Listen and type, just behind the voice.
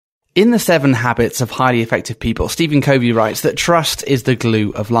In the 7 Habits of Highly Effective People, Stephen Covey writes that trust is the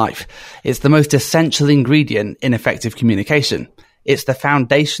glue of life. It's the most essential ingredient in effective communication. It's the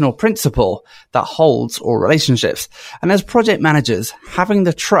foundational principle that holds all relationships. And as project managers, having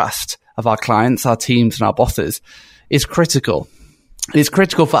the trust of our clients, our teams, and our bosses is critical. It's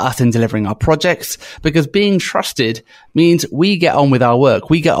critical for us in delivering our projects because being trusted means we get on with our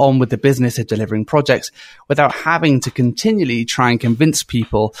work. We get on with the business of delivering projects without having to continually try and convince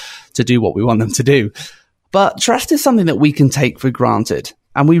people to do what we want them to do. But trust is something that we can take for granted,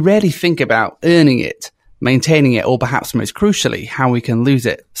 and we rarely think about earning it, maintaining it, or perhaps most crucially, how we can lose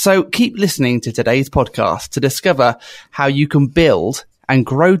it. So keep listening to today's podcast to discover how you can build and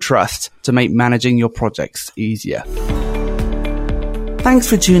grow trust to make managing your projects easier. Thanks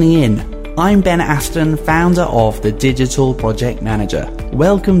for tuning in. I'm Ben Aston, founder of The Digital Project Manager.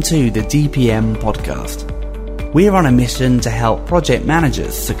 Welcome to the DPM podcast. We're on a mission to help project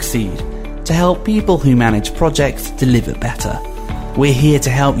managers succeed, to help people who manage projects deliver better. We're here to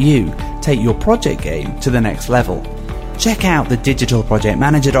help you take your project game to the next level. Check out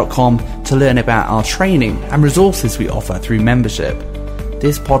thedigitalprojectmanager.com to learn about our training and resources we offer through membership.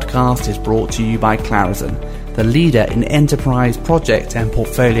 This podcast is brought to you by Clarizen, the leader in enterprise project and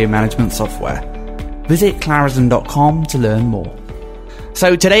portfolio management software. Visit clarizen.com to learn more.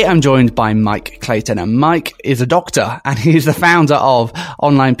 So today I'm joined by Mike Clayton, and Mike is a doctor and he's the founder of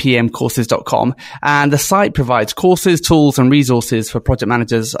OnlinePMCourses.com, and the site provides courses, tools and resources for project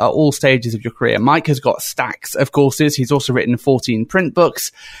managers at all stages of your career. Mike has got stacks of courses. He's also written 14 print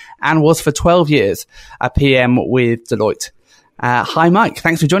books and was for 12 years a PM with Deloitte. Hi Mike,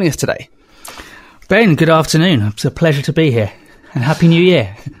 thanks for joining us today. Ben, good afternoon. It's a pleasure to be here, and Happy New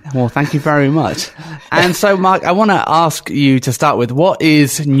Year. Well, thank you very much. And so, Mark, I want to ask you to start with, what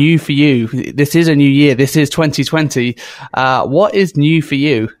is new for you? This is a new year. This is 2020. What is new for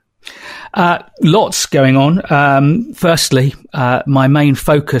you? Lots going on. Firstly, my main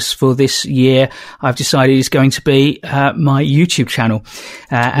focus for this year, I've decided, is going to be my YouTube channel.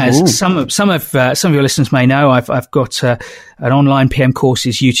 As some of your listeners may know, I've got an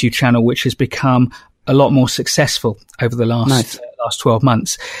OnlinePMCourses YouTube channel, which has become a lot more successful over the last 12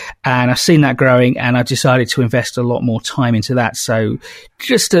 months. And I've seen that growing, and I've decided to invest a lot more time into that. So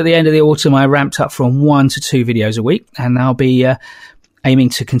just at the end of the autumn, I ramped up from 1 to 2 videos a week, and I'll be aiming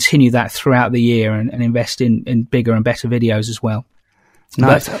to continue that throughout the year and invest in bigger and better videos as well.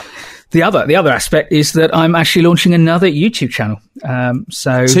 Nice. But the other aspect is that I'm actually launching another YouTube channel.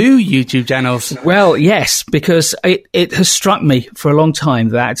 So 2 YouTube channels. Well, yes, because it has struck me for a long time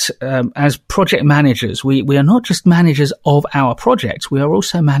that as project managers, we are not just managers of our projects, we are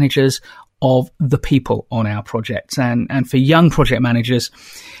also managers of the people on our projects. And for young project managers,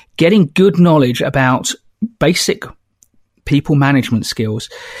 getting good knowledge about basic people management skills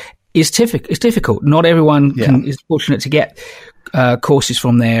is difficult. Not everyone is fortunate to get courses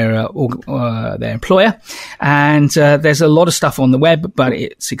from their employer, and there's a lot of stuff on the web, but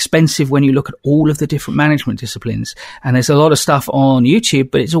it's expensive when you look at all of the different management disciplines. And there's a lot of stuff on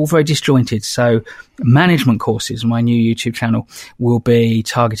YouTube, but it's all very disjointed. So management courses, my new YouTube channel, will be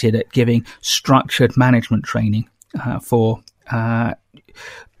targeted at giving structured management training for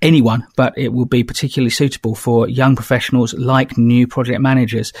anyone, but it will be particularly suitable for young professionals like new project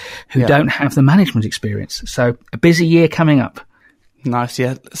managers who don't have the management experience. So a busy year coming up. Nice.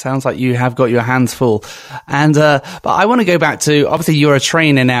 Yeah. Sounds like you have got your hands full. And, but I want to go back to, obviously you're a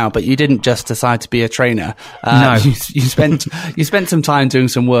trainer now, but you didn't just decide to be a trainer. No. You spent some time doing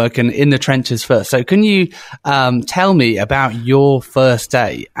some work and in the trenches first. So can you, tell me about your first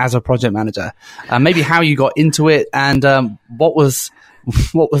day as a project manager? Maybe how you got into it and, what was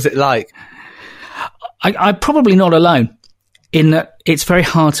it like? I'm probably not alone in that it's very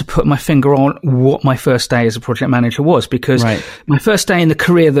hard to put my finger on what my first day as a project manager was, because my first day in the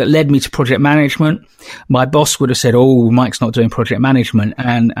career that led me to project management, my boss would have said, "Oh, Mike's not doing project management."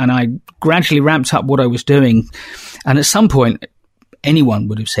 And I gradually ramped up what I was doing. And at some point, anyone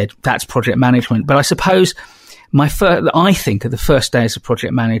would have said, "That's project management." But I suppose I think of the first day as a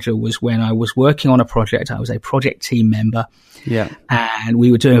project manager was when I was working on a project. I was a project team member. Yeah. And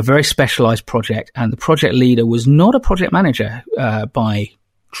we were doing a very specialized project, and the project leader was not a project manager by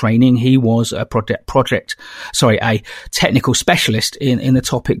training. He was a a technical specialist in the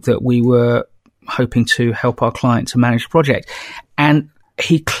topic that we were hoping to help our client to manage the project. And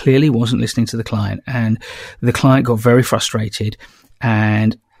he clearly wasn't listening to the client, and the client got very frustrated.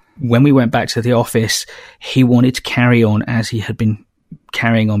 And when we went back to the office, he wanted to carry on as he had been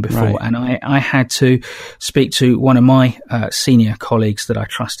carrying on before. And I had to speak to one of my senior colleagues that I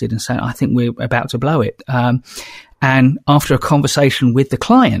trusted and say, "I think we're about to blow it." And after a conversation with the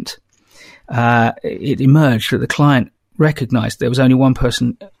client, it emerged that the client recognized there was only one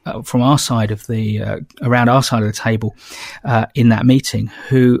person from our side of around our side of the table in that meeting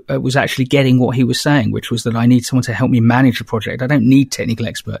who was actually getting what he was saying, which was that I need someone to help me manage a project. I don't need technical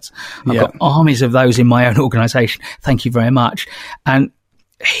experts. I've got armies of those in my own organization. Thank you very much. And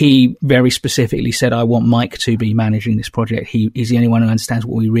he very specifically said, I want Mike to be managing this project. He is the only one who understands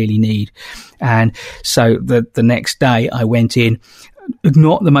what we really need. And so the next day I went in,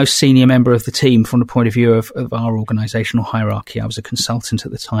 not the most senior member of the team from the point of view of our organizational hierarchy. I was a consultant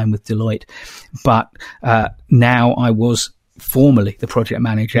at the time with Deloitte, but now I was formally the project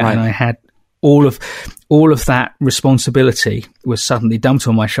manager, and I had all of that responsibility was suddenly dumped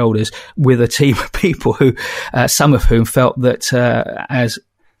on my shoulders with a team of people who, some of whom felt that as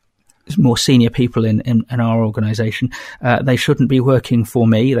more senior people in our organization, they shouldn't be working for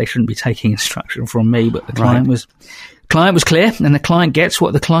me. They shouldn't be taking instruction from me, but the client was clear, and the client gets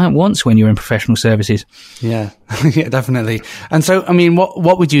what the client wants when you're in professional services. Yeah, yeah, definitely. And so, I mean,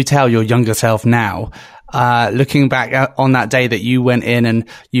 what would you tell your younger self now, looking back on that day that you went in and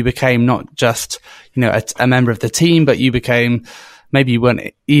you became not just, a member of the team, but you became, maybe you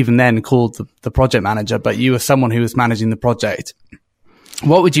weren't even then called the project manager, but you were someone who was managing the project.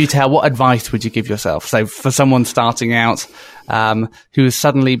 What would you what advice would you give yourself? So for someone starting out, who has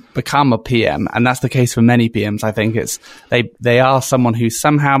suddenly become a PM, and that's the case for many PMs, I think they are someone who's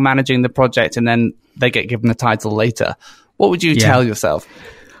somehow managing the project and then they get given a title later. What would you tell yourself?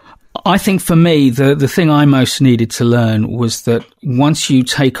 I think for me, the thing I most needed to learn was that once you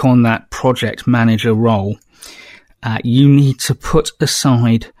take on that project manager role, you need to put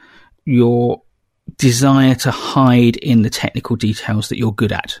aside your desire to hide in the technical details that you're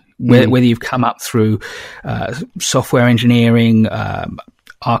good at, whether you've come up through software engineering,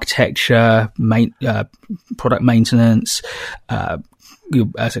 architecture, product maintenance,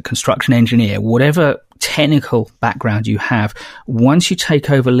 as a construction engineer, whatever technical background you have, once you take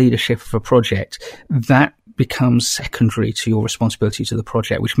over leadership of a project, that becomes secondary to your responsibility to the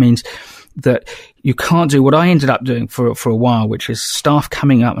project, which means that you can't do what I ended up doing for a while, which is staff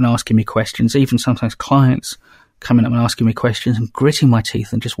coming up and asking me questions, even sometimes clients coming up and asking me questions and gritting my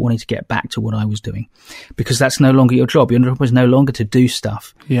teeth and just wanting to get back to what I was doing, because that's no longer your job. Your job is no longer to do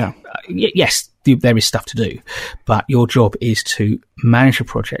stuff. Yeah. Yes, there is stuff to do, but your job is to manage a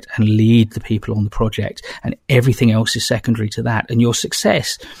project and lead the people on the project, and everything else is secondary to that. And your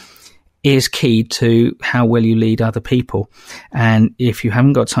success is key to how well you lead other people. And if you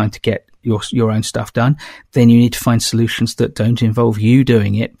haven't got time to get your own stuff done, then you need to find solutions that don't involve you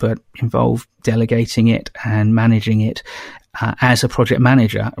doing it, but involve delegating it and managing it as a project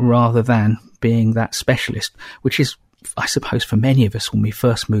manager, rather than being that specialist, which is, I suppose, for many of us when we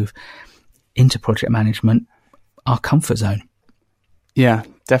first move into project management, our comfort zone. Yeah,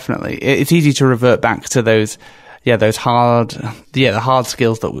 definitely. It's easy to revert back to those hard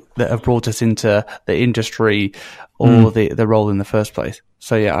skills that have brought us into the industry or the role in the first place.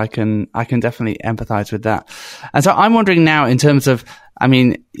 So yeah, I can definitely empathize with that. And so I'm wondering now, in terms of, I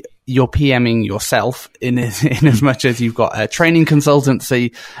mean, you're PMing yourself in as much as you've got a training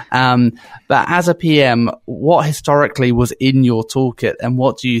consultancy. But as a PM, what historically was in your toolkit, and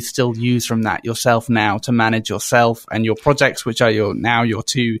what do you still use from that yourself now to manage yourself and your projects, which are your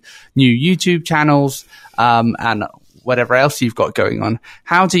 2 new YouTube channels, and whatever else you've got going on?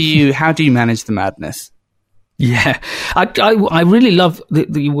 How do you manage the madness? Yeah, I really love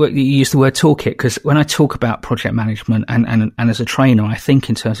the word you use, the word toolkit, because when I talk about project management and as a trainer, I think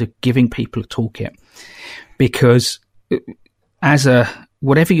in terms of giving people a toolkit, because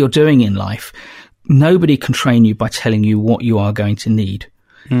whatever you're doing in life, nobody can train you by telling you what you are going to need,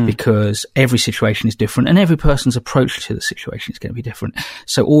 because every situation is different and every person's approach to the situation is going to be different.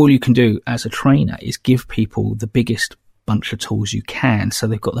 So all you can do as a trainer is give people the biggest bunch of tools you can, so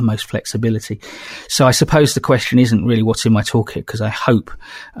they've got the most flexibility. So I suppose the question isn't really what's in my toolkit, because I hope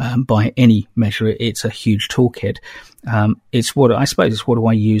by any measure it's a huge toolkit. It's what do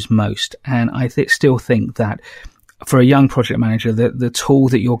I use most, and I still think that for a young project manager, the tool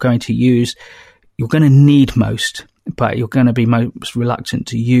that you're going to use, you're going to need most, but you're going to be most reluctant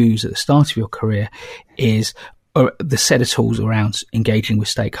to use at the start of your career, is the set of tools around engaging with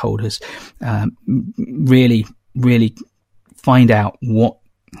stakeholders. Really find out what,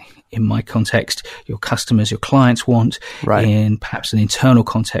 in my context, your customers, your clients want, in perhaps an internal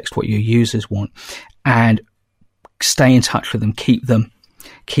context, what your users want, and stay in touch with them, keep them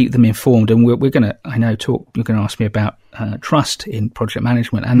informed. And we're going to, I know, you're going to ask me about trust in project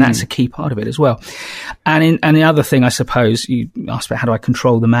management, and that's a key part of it as well. And the other thing, I suppose, you asked about how do I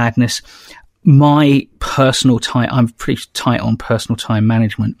control the madness. my personal time, I'm pretty tight on personal time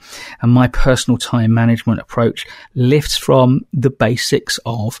management, and my personal time management approach lifts from the basics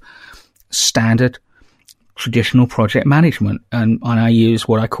of standard traditional project management. And I use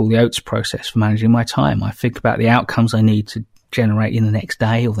what I call the OATS process for managing my time. I think about the outcomes I need to generate in the next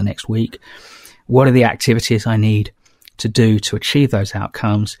day or the next week. What are the activities I need to do to achieve those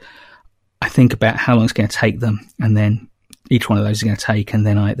outcomes? I think about how long it's going to take them, and then each one of those is going to take, and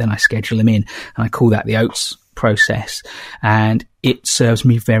then I schedule them in, and I call that the OATS process, and it serves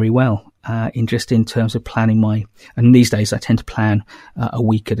me very well in terms of planning and these days I tend to plan a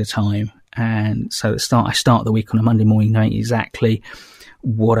week at a time, and so I start the week on a Monday morning knowing exactly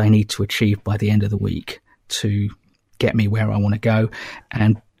what I need to achieve by the end of the week to get me where I want to go,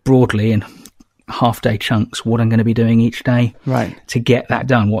 and broadly in half-day chunks what I'm going to be doing each day, right, to get that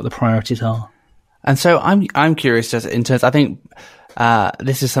done, what the priorities are. And so I'm curious, just in terms, I think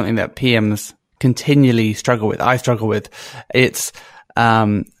this is something that PMs continually struggle with. I struggle with. It's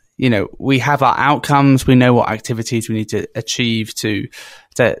we have our outcomes, we know what activities we need to achieve to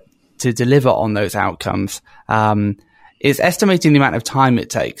deliver on those outcomes. It's estimating the amount of time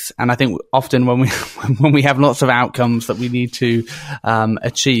it takes. And I think often when we have lots of outcomes that we need to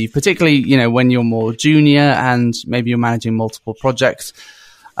achieve, particularly, when you're more junior and maybe you're managing multiple projects,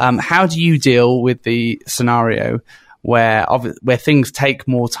 how do you deal with the scenario where things take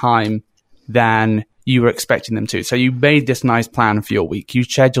more time than you were expecting them to? So you made this nice plan for your week. You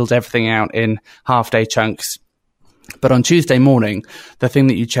scheduled everything out in half-day chunks. But on Tuesday morning, the thing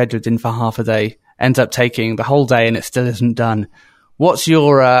that you scheduled in for half a day ends up taking the whole day and it still isn't done. What's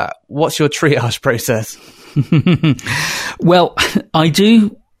your triage process? Well, I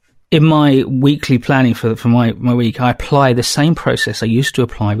do. In my weekly planning for my week, I apply the same process I used to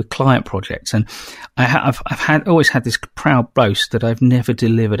apply with client projects, and I've always had this proud boast that I've never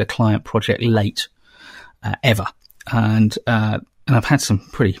delivered a client project late, ever, and I've had some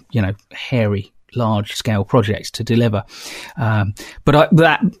pretty hairy, large scale projects to deliver, but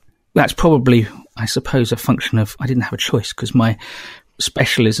that's probably, I suppose, a function of I didn't have a choice, because my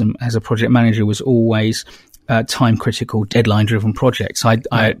specialism as a project manager was always time critical, deadline driven projects.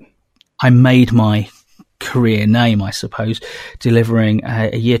 I made my career name, I suppose, delivering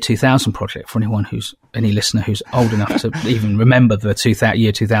a year 2000 project for any listener who's old enough to even remember the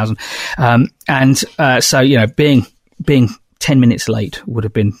year 2000. So, being 10 minutes late would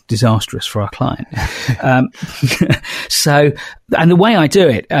have been disastrous for our client. So, and the way I do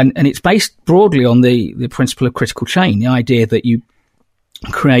it, and it's based broadly on the principle of critical chain, the idea that you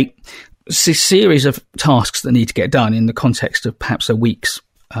create a series of tasks that need to get done in the context of perhaps a week's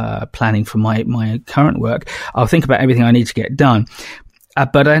planning for my current work. I'll think about everything I need to get done,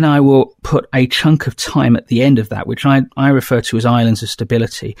 but then I will put a chunk of time at the end of that, which I refer to as islands of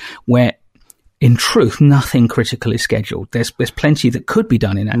stability, where in truth nothing critical is scheduled. There's plenty that could be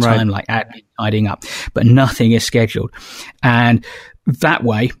done in that time, like tidying up, but nothing is scheduled. And that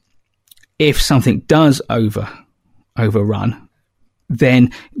way, if something does overrun,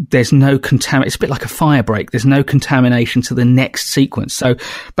 then there's no it's a bit like a fire break. There's no contamination to the next sequence. So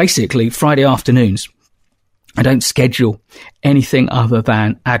basically, Friday afternoons, I don't schedule anything other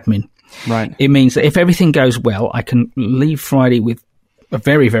than admin. Right. It means that if everything goes well, I can leave Friday with a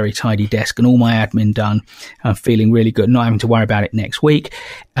very, very tidy desk and all my admin done. I'm feeling really good, not having to worry about it next week.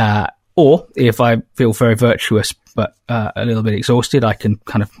 Or if I feel very virtuous but a little bit exhausted, I can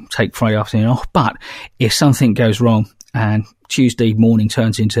kind of take Friday afternoon off. But if something goes wrong and Tuesday morning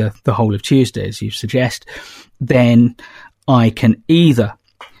turns into the whole of Tuesday, as you suggest, then I can either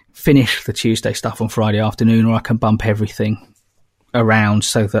finish the Tuesday stuff on Friday afternoon, or I can bump everything around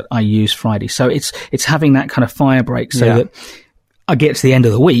so that I use Friday. So it's having that kind of fire break so that I get to the end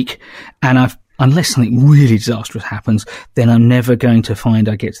of the week, and unless something really disastrous happens, then I'm never going to find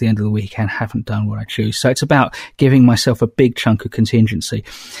I get to the end of the week and haven't done what I choose. So it's about giving myself a big chunk of contingency.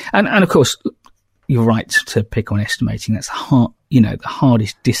 And of course, you're right to pick on estimating. That's the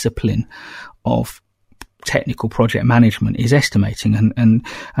hardest discipline of technical project management is estimating. And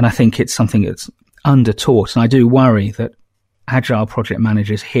I think it's something that's under-taught. And I do worry that agile project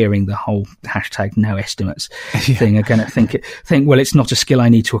managers hearing the whole hashtag no estimates thing are going to think, well, it's not a skill I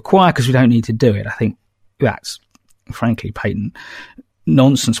need to acquire because we don't need to do it. I think that's frankly patent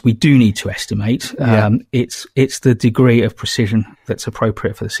nonsense. We do need to estimate. It's the degree of precision that's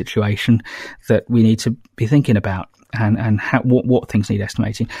appropriate for the situation that we need to be thinking about, and what things need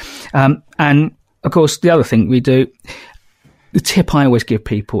estimating. And of course, the other thing we do, the tip I always give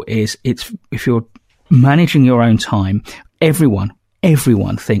people is if you're managing your own time, everyone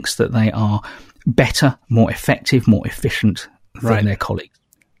thinks that they are better, more effective, more efficient than their colleagues.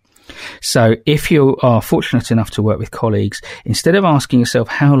 So if you are fortunate enough to work with colleagues, instead of asking yourself,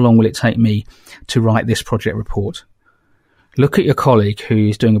 how long will it take me to write this project report? Look at your colleague who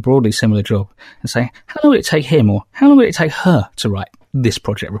is doing a broadly similar job and say, how long will it take him or how long will it take her to write this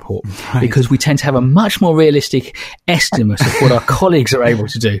project report? Right. Because we tend to have a much more realistic estimate of what our colleagues are able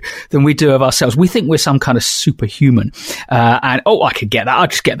to do than we do of ourselves. We think we're some kind of superhuman. I could get that. I'll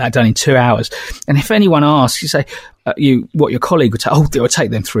just get that done in 2 hours. And if anyone asks, you say, what your colleague would say, it would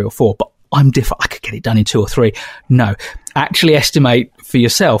take them 3 or 4, but I'm different. I could get it done in 2 or 3. No, actually estimate for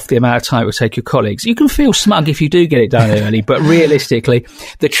yourself the amount of time it will take your colleagues. You can feel smug if you do get it done early, but realistically,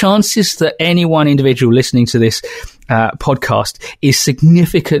 the chances that any one individual listening to this podcast is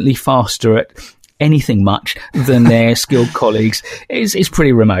significantly faster at anything much than their skilled colleagues is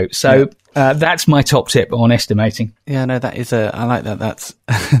pretty remote. So that's my top tip on estimating. Yeah, no, that is I like that. That's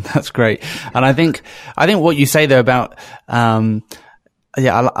that's great. And I think what you say though about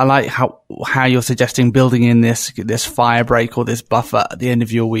I like how you're suggesting building in this fire break or this buffer at the end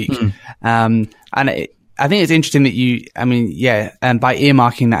of your week. I think it's interesting that and by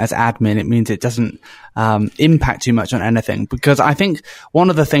earmarking that as admin, it means it doesn't impact too much on anything. Because I think one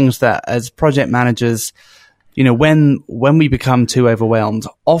of the things that as project managers, when we become too overwhelmed,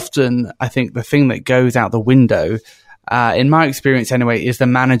 often I think the thing that goes out the window, in my experience anyway, is the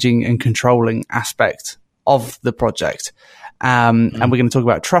managing and controlling aspect of the project. And we're going to talk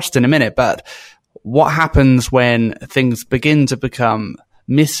about trust in a minute, but what happens when things begin to become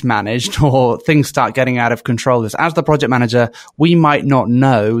mismanaged or things start getting out of control is, as the project manager, we might not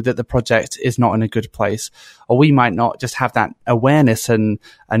know that the project is not in a good place, or we might not just have that awareness and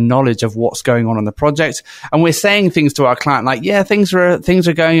knowledge of what's going on in the project. And we're saying things to our client like, yeah, things are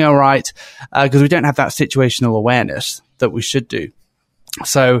going all right, because we don't have that situational awareness that we should do.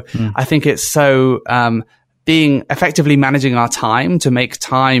 So I think it's so, being effectively managing our time to make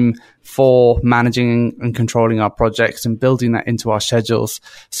time for managing and controlling our projects and building that into our schedules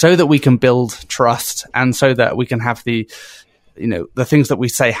so that we can build trust and so that we can have the things that we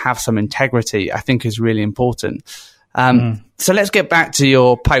say have some integrity, I think is really important. So let's get back to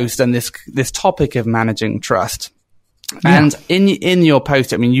your post and this topic of managing trust. And in your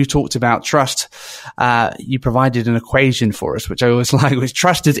post, you talked about trust. You provided an equation for us, which I always like, which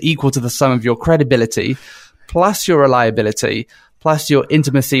trust is equal to the sum of your credibility plus your reliability, plus your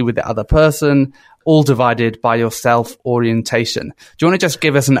intimacy with the other person, all divided by your self-orientation. Do you want to just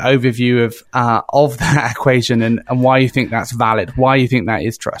give us an overview of that equation and why you think that's valid, why you think that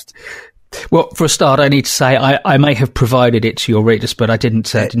is trust? Well, for a start, I need to say I may have provided it to your readers, but I didn't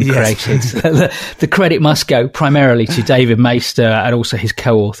create it. The credit must go primarily to David Maister and also his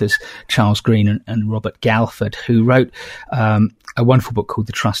co-authors, Charles Green and Robert Galford, who wrote a wonderful book called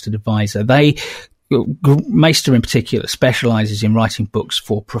The Trusted Advisor. Maister in particular specializes in writing books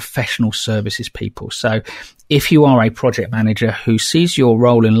for professional services people. So if you are a project manager who sees your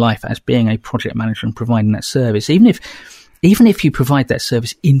role in life as being a project manager and providing that service, even if you provide that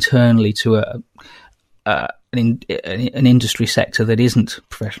service internally to an industry sector that isn't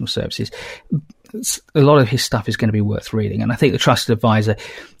professional services, a lot of his stuff is going to be worth reading. And I think The Trusted Advisor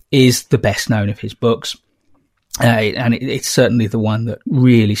is the best known of his books. And it's certainly the one that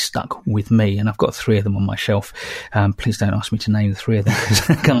really stuck with me. And I've got 3 of them on my shelf. Please don't ask me to name the 3 of them, 'cause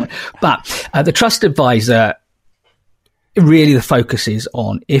I can't. But The Trusted Advisor, really the focus is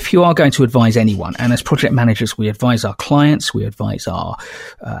on, if you are going to advise anyone, and as project managers, we advise our clients, we advise our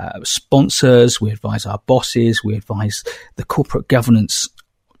sponsors, we advise our bosses, we advise the corporate governance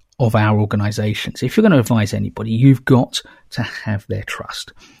of our organizations. If you're going to advise anybody, you've got to have their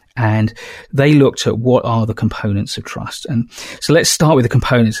trust. And they looked at what are the components of trust. And so let's start with the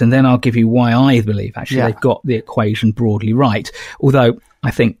components, and then I'll give you why I believe actually they've got the equation broadly right. Although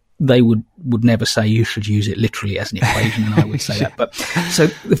I think they would never say you should use it literally as an equation, and I would say that. But so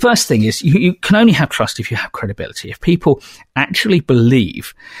the first thing is you can only have trust if you have credibility. If people actually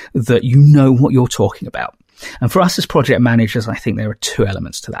believe that you know what you're talking about. And for us as project managers, I think there are 2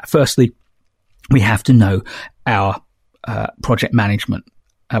 elements to that. Firstly, we have to know our project management.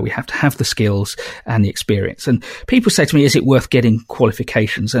 We have to have the skills and the experience. And people say to me, is it worth getting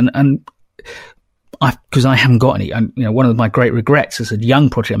qualifications? And because I haven't got any. And, one of my great regrets as a young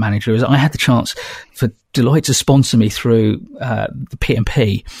project manager is I had the chance for Deloitte to sponsor me through the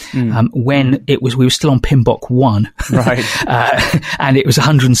PMP when we were still on PMBOK 1. Right. And it was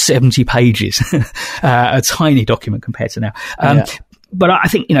 170 pages, a tiny document compared to now. But I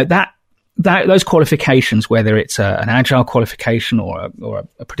think, those qualifications, whether it's an agile qualification or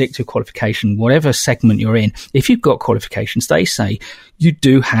a predictive qualification, whatever segment you're in, if you've got qualifications, they say you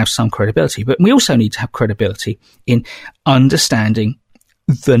do have some credibility. But we also need to have credibility in understanding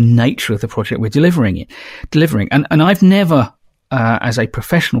the nature of the project we're delivering. And I've never, as a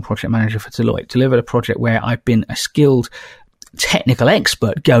professional project manager for Deloitte, delivered a project where I've been a skilled technical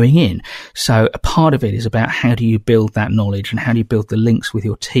expert going in. So a part of it is about how do you build that knowledge and how do you build the links with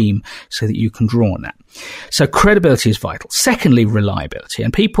your team so that you can draw on that. So credibility is vital. Secondly, reliability.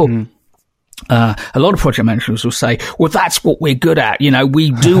 And people, a lot of project managers will say, well, that's what we're good at. You know,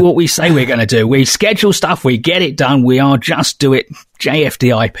 we do what we say we're going to do. We schedule stuff. We get it done. We are just do it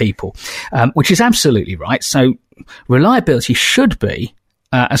JFDI people, which is absolutely right. So reliability should be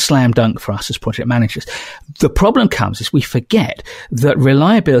a slam dunk for us as project managers. The problem comes is we forget that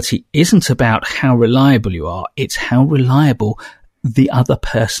reliability isn't about how reliable you are. It's how reliable the other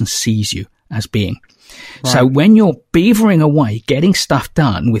person sees you as being. Right. So when you're beavering away, getting stuff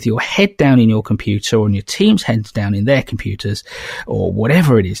done with your head down in your computer or your team's heads down in their computers or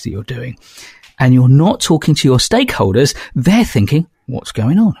whatever it is that you're doing, and you're not talking to your stakeholders, they're thinking, what's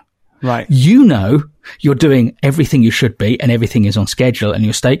going on? Right. You know you're doing everything you should be and everything is on schedule, and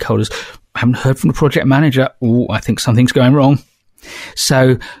your stakeholders haven't heard from the project manager. Oh, I think something's going wrong.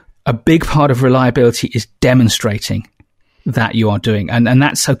 So a big part of reliability is demonstrating that you are doing. And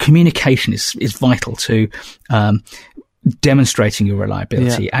that's so communication is vital to demonstrating your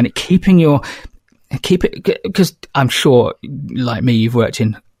reliability and keep it, because I'm sure, like me, you've worked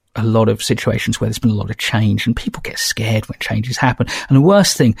in a lot of situations where there's been a lot of change and people get scared when changes happen. And the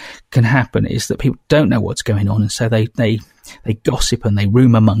worst thing can happen is that people don't know what's going on. And so they gossip and they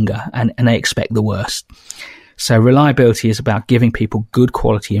rumor monger and they expect the worst. So reliability is about giving people good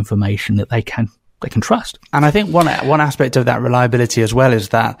quality information that they can trust. And I think one aspect of that reliability as well is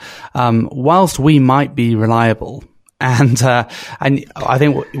that, whilst we might be reliable and I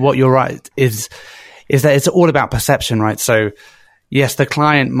think what you're right is that it's all about perception, right? So, yes, the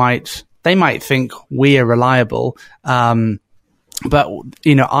client might think we are reliable, but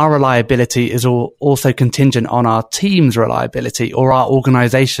you know, our reliability is also contingent on our team's reliability or our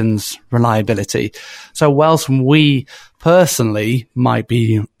organization's reliability. So whilst we personally might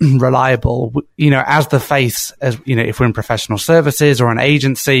be reliable, you know, as the face, as you know, if we're in professional services or an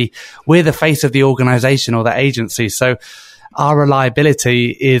agency, we're the face of the organization or the agency. So our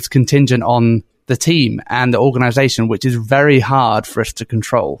reliability is contingent on the team and the organization, which is very hard for us to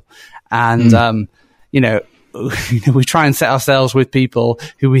control. And, you know, we try and set ourselves with people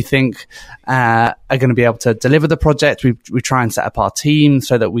who we think are going to be able to deliver the project. We try and set up our team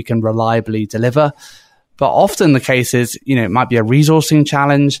so that we can reliably deliver. But often the case is, you know, it might be a resourcing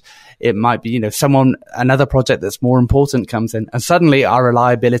challenge. It might be, you know, another project that's more important comes in and suddenly our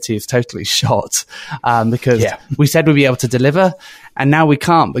reliability is totally shot, because we said we'd be able to deliver and now we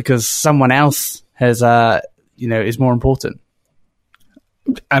can't because someone else has, you know, is more important.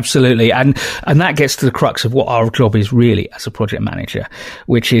 Absolutely. And that gets to the crux of what our job is really as a project manager,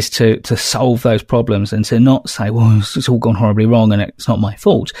 which is to solve those problems and to not say, well, it's all gone horribly wrong and it's not my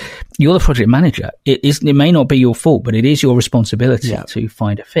fault. You're the project manager. It may not be your fault, but it is your responsibility to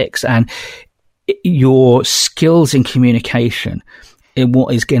find a fix. And your skills in communication is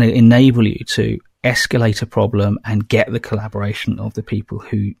what is going to enable you to escalate a problem and get the collaboration of the people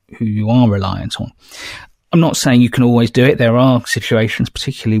who you are reliant on. I'm not saying you can always do it. There are situations,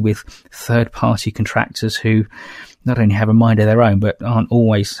 particularly with third-party contractors who not only have a mind of their own, but aren't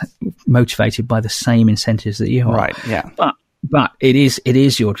always motivated by the same incentives that you are. Right, yeah. But it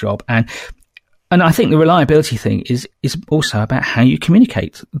is your job. And I think the reliability thing is also about how you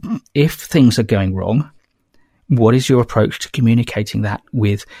communicate. If things are going wrong, what is your approach to communicating that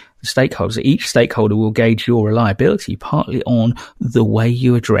with the stakeholders? Each stakeholder will gauge your reliability partly on the way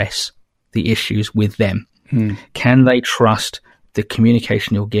you address the issues with them. Can they trust the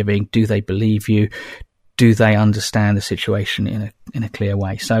communication you're giving? Do they believe you? Do they understand the situation in a clear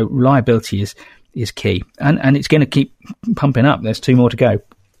way? So reliability is key, and it's going to keep pumping up. There's 2 more to go.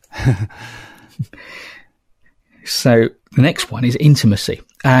 So the next one is intimacy,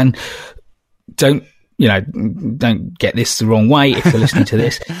 and don't get this the wrong way if you're listening to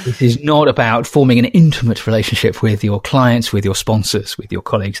this. This is not about forming an intimate relationship with your clients, with your sponsors, with your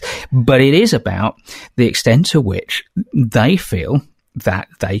colleagues, but it is about the extent to which they feel that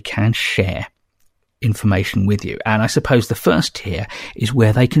they can share information with you. And I suppose the first tier is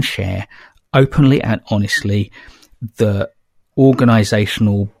where they can share openly and honestly the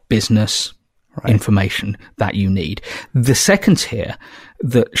organizational business information that you need. The second tier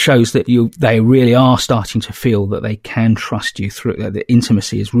that shows that they really are starting to feel that they can trust you through, that the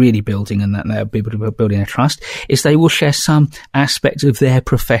intimacy is really building and that they're building a trust, is they will share some aspect of their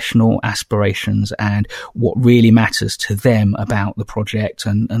professional aspirations and what really matters to them about the project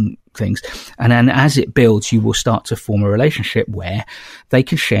and things. And then as it builds, you will start to form a relationship where they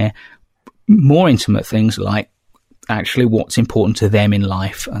can share more intimate things like actually what's important to them in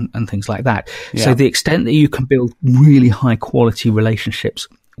life and things like that. Yeah. So the extent that you can build really high quality relationships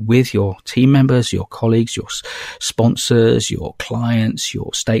with your team members, your colleagues, your sponsors, your clients,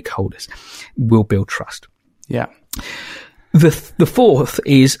 your stakeholders will build trust. Yeah. The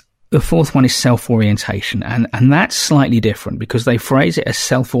fourth one is self-orientation, and that's slightly different because they phrase it as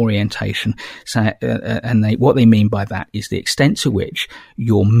self-orientation. So, what they mean by that is the extent to which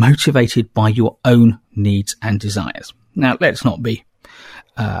you're motivated by your own needs and desires. Now, let's not be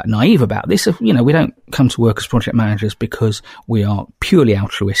naive about this. We don't come to work as project managers because we are purely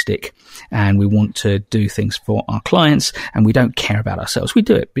altruistic and we want to do things for our clients and we don't care about ourselves. We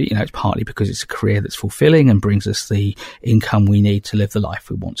do it, but it's partly because it's a career that's fulfilling and brings us the income we need to live the life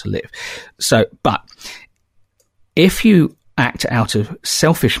we want to live. So, but if you act out of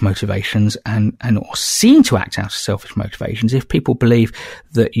selfish motivations and or seem to act out of selfish motivations, if people believe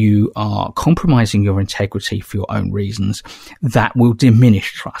that you are compromising your integrity for your own reasons, that will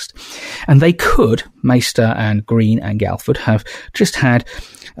diminish trust. And they could, Meister and Green and Galford, have just had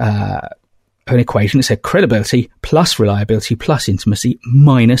an equation that said credibility plus reliability plus intimacy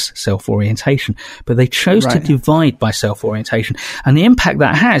minus self-orientation. But they chose to divide by self-orientation. And the impact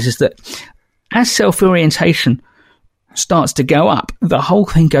that has is that as self-orientation starts to go up, the whole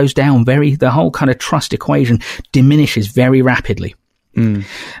thing goes down the whole kind of trust equation diminishes very rapidly. And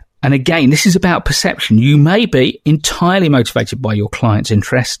again, this is about perception. You may be entirely motivated by your client's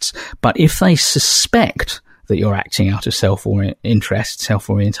interests, but if they suspect that you're acting out of self-interest,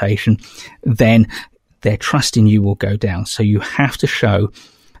 self-orientation, then their trust in you will go down. So you have to show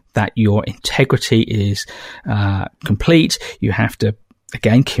that your integrity is complete. You have to,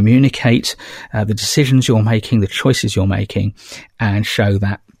 again, communicate the decisions you're making, the choices you're making, and show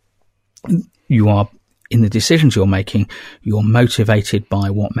that you are, in the decisions you're making, you're motivated by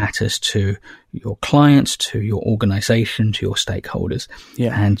what matters to your clients, to your organization, to your stakeholders.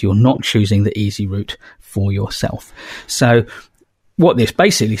 Yeah. And you're not choosing the easy route for yourself. So what this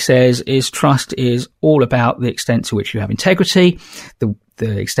basically says is trust is all about the extent to which you have integrity, the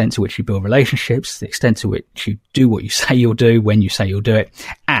extent to which you build relationships, the extent to which you do what you say you'll do when you say you'll do it,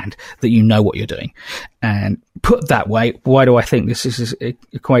 and that you know what you're doing. And put that way, why do I think this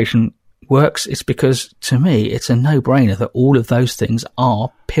equation works? It's because, to me, it's a no-brainer that all of those things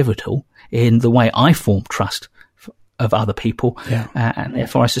are pivotal in the way I form trust of other people, and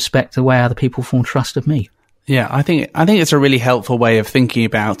therefore I suspect the way other people form trust of me. Yeah, I think it's a really helpful way of thinking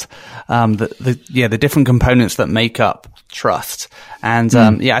about the different components that make up trust. And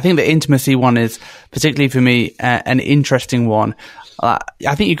I think the intimacy one is particularly for me an interesting one. I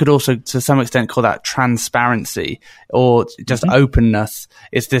think you could also, to some extent, call that transparency or just openness.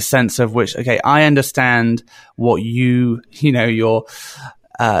 It's this sense of which, okay, I understand what your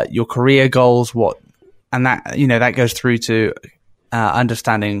career goals, and that goes through to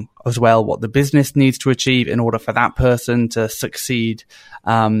understanding as well what the business needs to achieve in order for that person to succeed.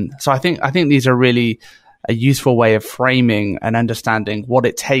 So I think these are really a useful way of framing and understanding what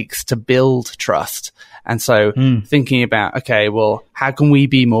it takes to build trust. And so thinking about, okay, well, how can we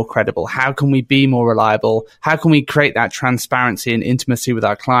be more credible? How can we be more reliable? How can we create that transparency and intimacy with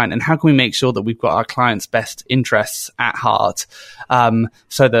our client? And how can we make sure that we've got our client's best interests at heart,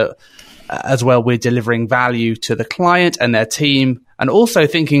 so that as well we're delivering value to the client and their team, and also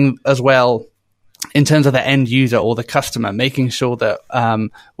thinking as well in terms of the end user or the customer, making sure that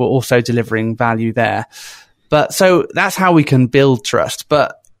we're also delivering value there. But so that's how we can build trust.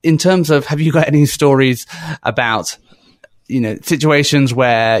 But in terms of, have you got any stories about, situations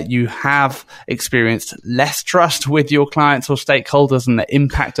where you have experienced less trust with your clients or stakeholders and the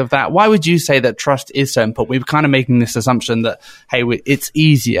impact of that? Why would you say that trust is so important? We're kind of making this assumption that, hey, it's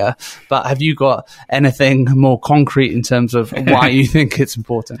easier, but have you got anything more concrete in terms of why you think it's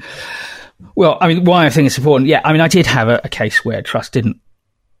important? Well, why I think it's important. Yeah, I did have a case where trust didn't.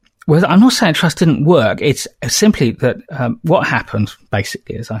 Well, I'm not saying trust didn't work. It's simply that what happened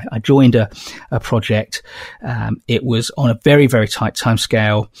basically is I joined a project. It was on a very, very tight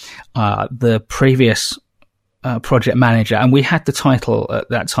timescale. The previous project manager, and we had the title at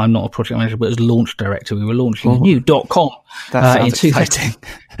that time, not a project manager, but as launch director. We were launching a new .com. That sounds exciting.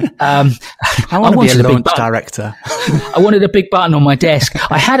 I want to be a launch director. I wanted a big button on my desk.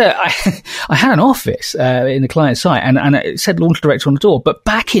 I had an office in the client site, and it said launch director on the door. But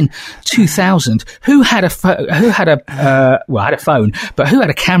back in 2000, who had a phone, but who had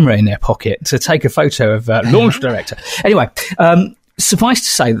a camera in their pocket to take a photo of launch director? Anyway, suffice to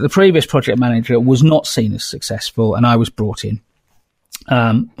say that the previous project manager was not seen as successful, and I was brought in,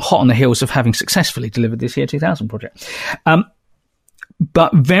 hot on the heels of having successfully delivered this year 2000 project.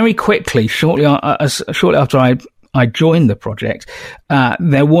 But very quickly, shortly after I joined the project,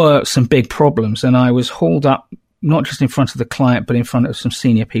 there were some big problems, and I was hauled up not just in front of the client, but in front of some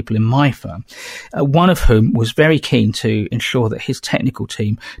senior people in my firm, one of whom was very keen to ensure that his technical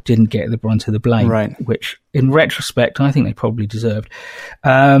team didn't get the brunt of the blame, right, which in retrospect, I think they probably deserved.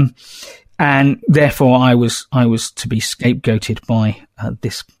 And therefore I was to be scapegoated by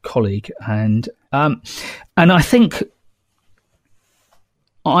this colleague. And I think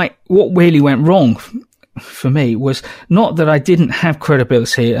what really went wrong for me was not that I didn't have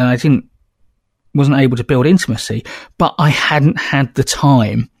credibility and I wasn't able to build intimacy, but I hadn't had the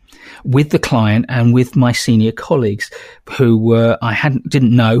time with the client and with my senior colleagues who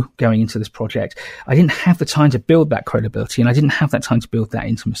didn't know going into this project. I didn't have the time to build that credibility, and I didn't have that time to build that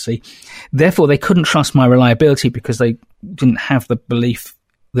intimacy. Therefore, they couldn't trust my reliability because they didn't have the belief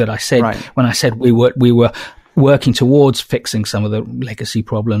that I said when I said we were working towards fixing some of the legacy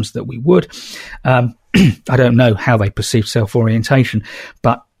problems that we would. I don't know how they perceive self-orientation,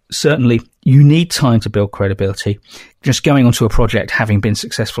 but certainly you need time to build credibility. Just going onto a project, having been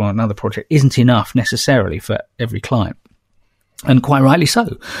successful on another project, isn't enough necessarily for every client. And quite rightly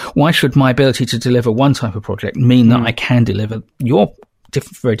so. Why should my ability to deliver one type of project mean that I can deliver your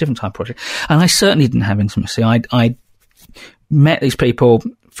very different type of project? And I certainly didn't have intimacy. I met these people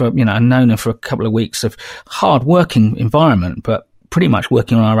I'd known them for a couple of weeks of hard working environment, but pretty much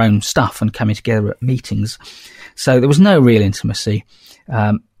working on our own stuff and coming together at meetings. So there was no real intimacy.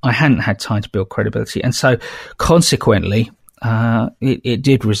 I hadn't had time to build credibility. And so consequently, it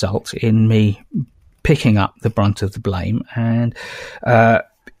did result in me picking up the brunt of the blame and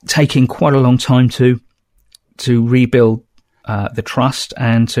taking quite a long time to rebuild the trust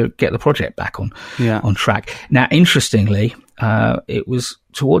and to get the project back on track. Now, interestingly, it was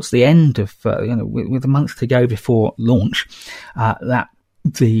towards the end of, with a month to go before launch, that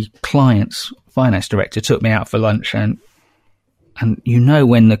the client's finance director took me out for lunch, and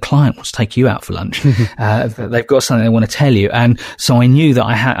when the client wants to take you out for lunch, they've got something they want to tell you. And so I knew that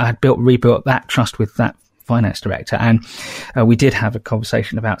I had rebuilt that trust with that finance director. And we did have a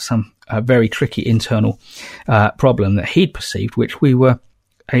conversation about some very tricky internal problem that he'd perceived, which we were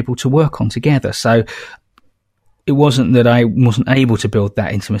able to work on together. So it wasn't that I wasn't able to build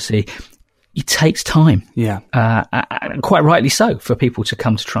that intimacy. It takes time. Quite rightly so, for people to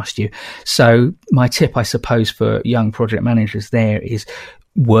come to trust you. So my tip, I suppose, for young project managers there is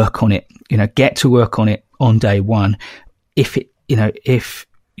work on it, get to work on it on day one. If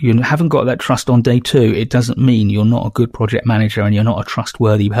you haven't got that trust on day two, it doesn't mean you're not a good project manager and you're not a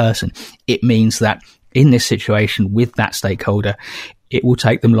trustworthy person. It means that in this situation with that stakeholder, it will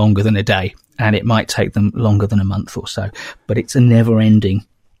take them longer than a day, and it might take them longer than a month or so, but it's a never-ending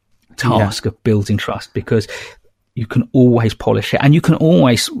task of building trust, because you can always polish it, and you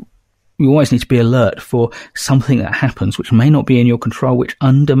always need to be alert for something that happens which may not be in your control, which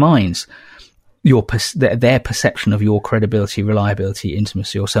undermines their perception of your credibility, reliability,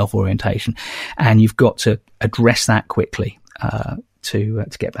 intimacy, or self-orientation, and you've got to address that quickly to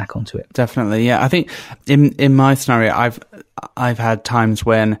get back onto it. Definitely, yeah. I think in my scenario, I've had times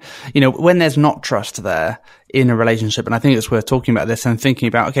when there's not trust there in a relationship, and I think it's worth talking about this and thinking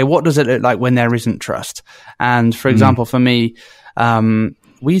about, okay, what does it look like when there isn't trust? And for example, for me,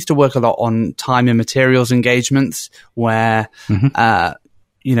 we used to work a lot on time and materials engagements where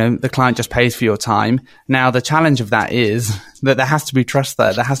the client just pays for your time. Now, the challenge of that is that there has to be trust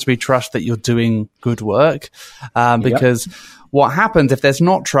there. There has to be trust that you're doing good work, because what happens if there's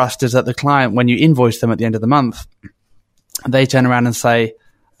not trust is that the client, when you invoice them at the end of the month, they turn around and say,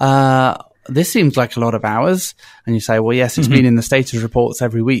 this seems like a lot of hours. And you say, well, yes, it's been in the status reports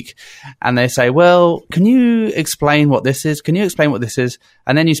every week. And they say, well, can you explain what this is? Can you explain what this is?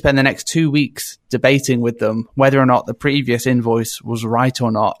 And then you spend the next 2 weeks debating with them whether or not the previous invoice was right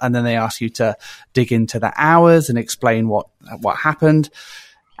or not. And then they ask you to dig into the hours and explain what happened.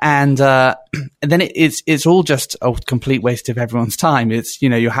 And then it's all just a complete waste of everyone's time. It's,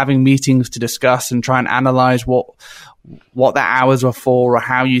 you're having meetings to discuss and try and analyze what the hours were for or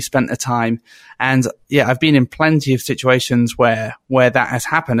how you spent the time. And yeah, I've been in plenty of situations where that has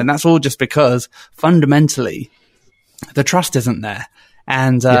happened. And that's all just because fundamentally the trust isn't there.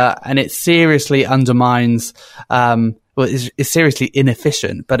 And it seriously undermines, it's seriously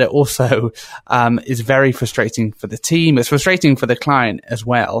inefficient, but it also is very frustrating for the team. It's frustrating for the client as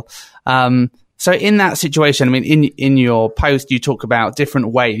well. So in that situation, I mean, in your post, you talk about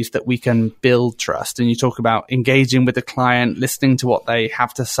different ways that we can build trust, and you talk about engaging with the client, listening to what they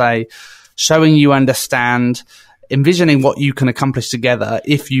have to say, showing you understand, envisioning what you can accomplish together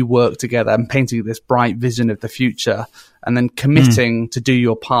if you work together, and painting this bright vision of the future, and then committing to do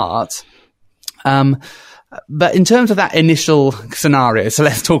your part. But in terms of that initial scenario, so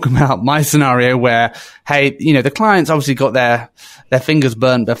let's talk about my scenario where, hey, the client's obviously got their fingers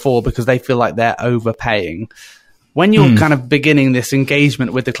burnt before because they feel like they're overpaying. When you're kind of beginning this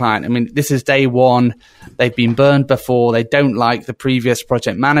engagement with the client, I mean, this is day one. They've been burned before. They don't like the previous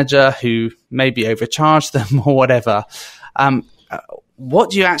project manager who maybe overcharged them or whatever.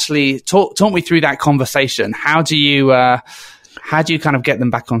 What do you actually talk me through that conversation? How do you kind of get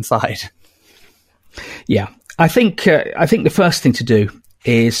them back on side? Yeah, I think the first thing to do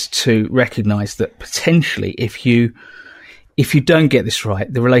is to recognize that potentially if you don't get this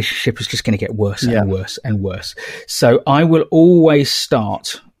right, the relationship is just going to get worse and worse and worse. So I will always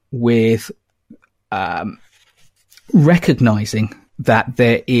start with recognizing that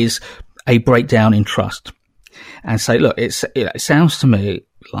there is a breakdown in trust, and say, look, it sounds to me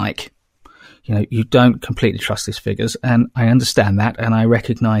like you don't completely trust these figures, and I understand that, and I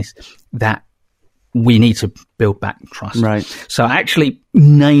recognize that we need to build back trust. Right. So actually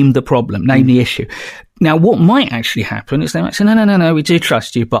name the problem, name the issue. Now, what might actually happen is they might say, no, we do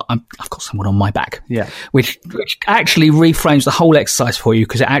trust you, but I've got someone on my back. Yeah. Which actually reframes the whole exercise for you,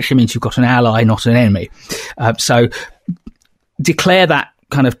 because it actually means you've got an ally, not an enemy. So declare that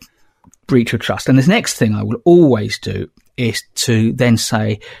kind of breach of trust. And the next thing I will always do is to then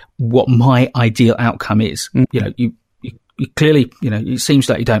say what my ideal outcome is. You clearly, it seems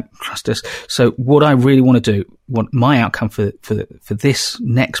like you don't trust us. So what I really want to do, what my outcome for this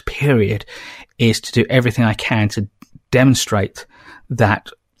next period is to do everything I can to demonstrate that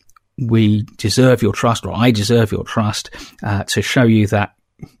we deserve your trust, or I deserve your trust, to show you that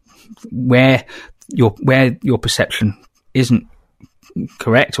where your perception isn't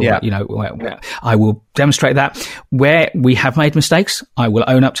correct, or I will demonstrate that. Where we have made mistakes, I will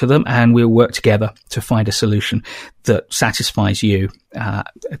own up to them, and we'll work together to find a solution that satisfies you,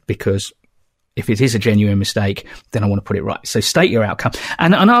 because if it is a genuine mistake, then I want to put it right. So state your outcome,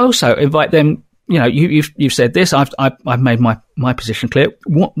 and I also invite them. You've said this. I've made my position clear.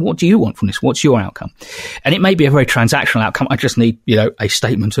 What do you want from this? What's your outcome? And it may be a very transactional outcome. I just need a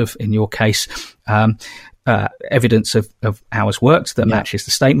statement of, in your case, evidence of hours worked that matches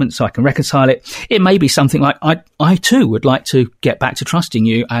the statement, so I can reconcile it. It may be something like, I too would like to get back to trusting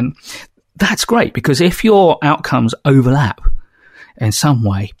you, and that's great, because if your outcomes overlap in some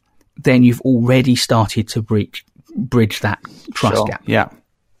way, then you've already started to bridge that trust gap. Yeah.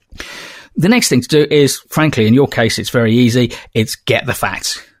 The next thing to do is, frankly, in your case, it's very easy. It's get the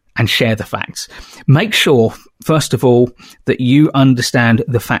facts and share the facts. Make sure, first of all, that you understand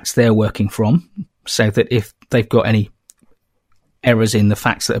the facts they're working from, so that if they've got any errors in the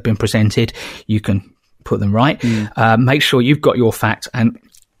facts that have been presented, you can put them right. Make sure you've got your facts and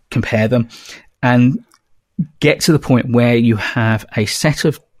compare them, and get to the point where you have a set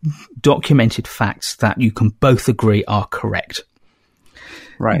of documented facts that you can both agree are correct.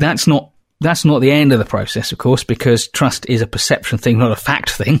 Right. That's not the end of the process, of course, because trust is a perception thing, not a fact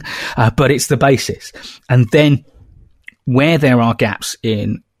thing, but it's the basis. And then where there are gaps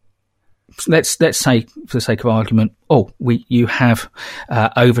in, let's say, for the sake of argument, you have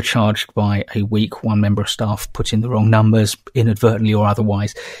overcharged by a week, one member of staff put in the wrong numbers, inadvertently or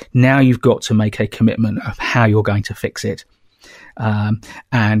otherwise. Now you've got to make a commitment of how you're going to fix it.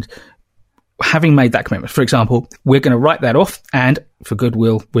 And having made that commitment, for example, we're going to write that off, and for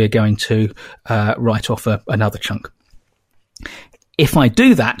goodwill, we're going to write off another chunk. If I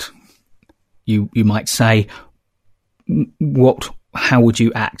do that, you might say, how would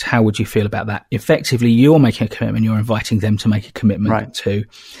you act? How would you feel about that? Effectively, you're making a commitment. You're inviting them to make a commitment too.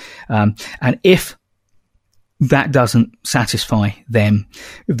 And if that doesn't satisfy them,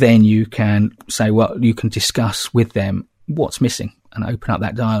 then you can say, well, you can discuss with them what's missing. and open up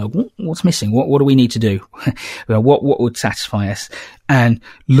that dialogue. What's missing? What do we need to do? What would satisfy us? And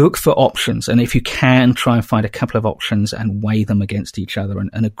look for options. And if you can, try and find a couple of options and weigh them against each other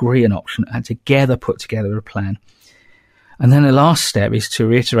and agree an option and together put together a plan. And then the last step is to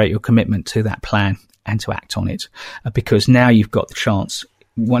reiterate your commitment to that plan and to act on it, because now you've got the chance.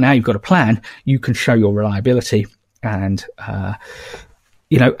 Well, now you've got a plan, you can show your reliability. And, and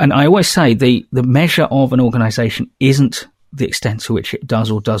I always say the measure of an organization isn't the extent to which it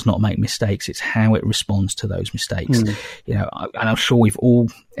does or does not make mistakes. It's how it responds to those mistakes. And I'm sure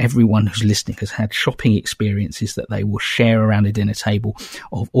everyone who's listening has had shopping experiences that they will share around a dinner table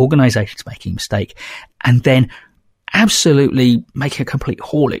of organizations making a mistake and then absolutely making a complete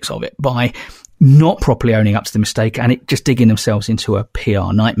horlicks of it by not properly owning up to the mistake and it just digging themselves into a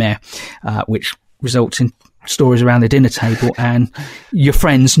PR nightmare, which results in stories around the dinner table and your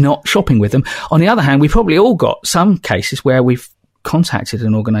friends not shopping with them. On the other hand, we've probably all got some cases where we've contacted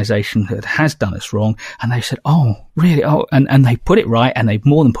an organization that has done us wrong and they've said, oh, really? Oh, and they put it right and they've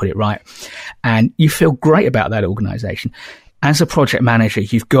more than put it right. And you feel great about that organization. As a project manager,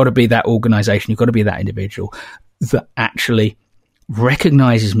 you've got to be that organization. You've got to be that individual that actually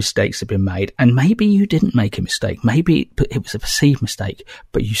recognizes mistakes have been made. And maybe you didn't make a mistake. Maybe it was a perceived mistake,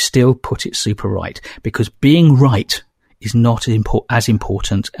 but you still put it super right, because being right is not as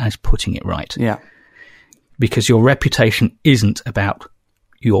important as putting it right. Yeah. Because your reputation isn't about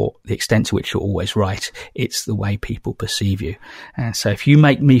the extent to which you're always right. It's the way people perceive you. And so if you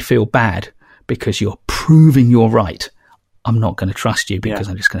make me feel bad because you're proving you're right, I'm not going to trust you because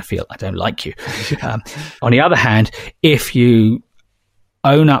I'm just going to feel I don't like you. On the other hand, if you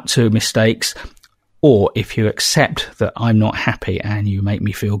own up to mistakes, or if you accept that I'm not happy and you make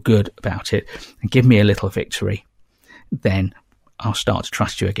me feel good about it and give me a little victory, then I'll start to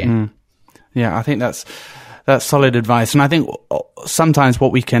trust you again. Yeah, I think that's solid advice. And I think sometimes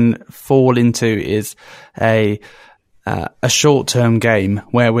what we can fall into is a short-term game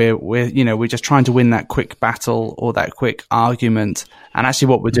where we're just trying to win that quick battle or that quick argument. And actually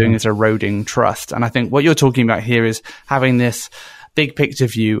what we're doing is eroding trust. And I think what you're talking about here is having this big picture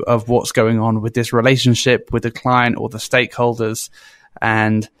view of what's going on with this relationship with the client or the stakeholders.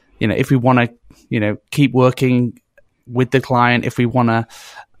 And, if we want to, keep working with the client, if we want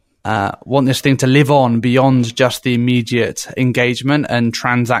this thing to live on beyond just the immediate engagement and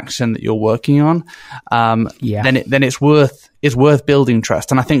transaction that you're working on, then it's worth building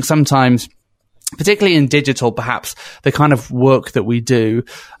trust. And I think sometimes, particularly in digital, perhaps the kind of work that we do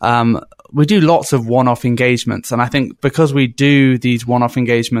lots of one-off engagements. And I think because we do these one-off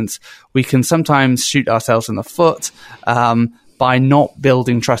engagements, we can sometimes shoot ourselves in the foot by not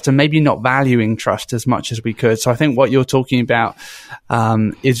building trust and maybe not valuing trust as much as we could. So I think what you're talking about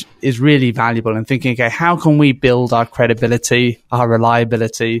is really valuable, and thinking, okay, how can we build our credibility, our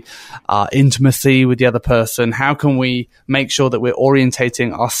reliability, our intimacy with the other person? How can we make sure that we're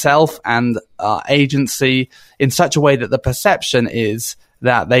orientating ourselves and our agency in such a way that the perception is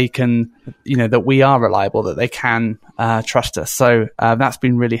that they can, that we are reliable, that they can trust us. So that's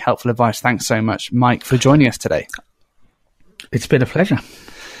been really helpful advice. Thanks so much, Mike, for joining us today. It's been a pleasure.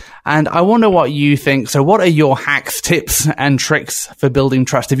 And I wonder what you think. So what are your hacks, tips, and tricks for building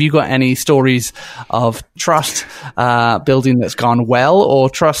trust? Have you got any stories of trust building that's gone well, or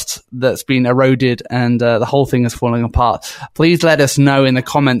trust that's been eroded and the whole thing is falling apart? Please let us know in the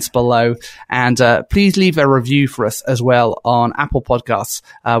comments below. And please leave a review for us as well on Apple Podcasts.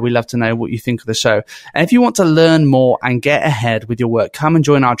 We love to know what you think of the show. And if you want to learn more and get ahead with your work, come and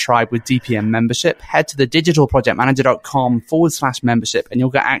join our tribe with DPM membership. Head to thedigitalprojectmanager.com/membership and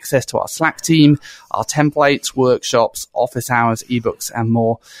you'll get access to our Slack team, our templates, workshops, office hours, ebooks, and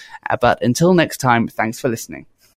more. But until next time, thanks for listening.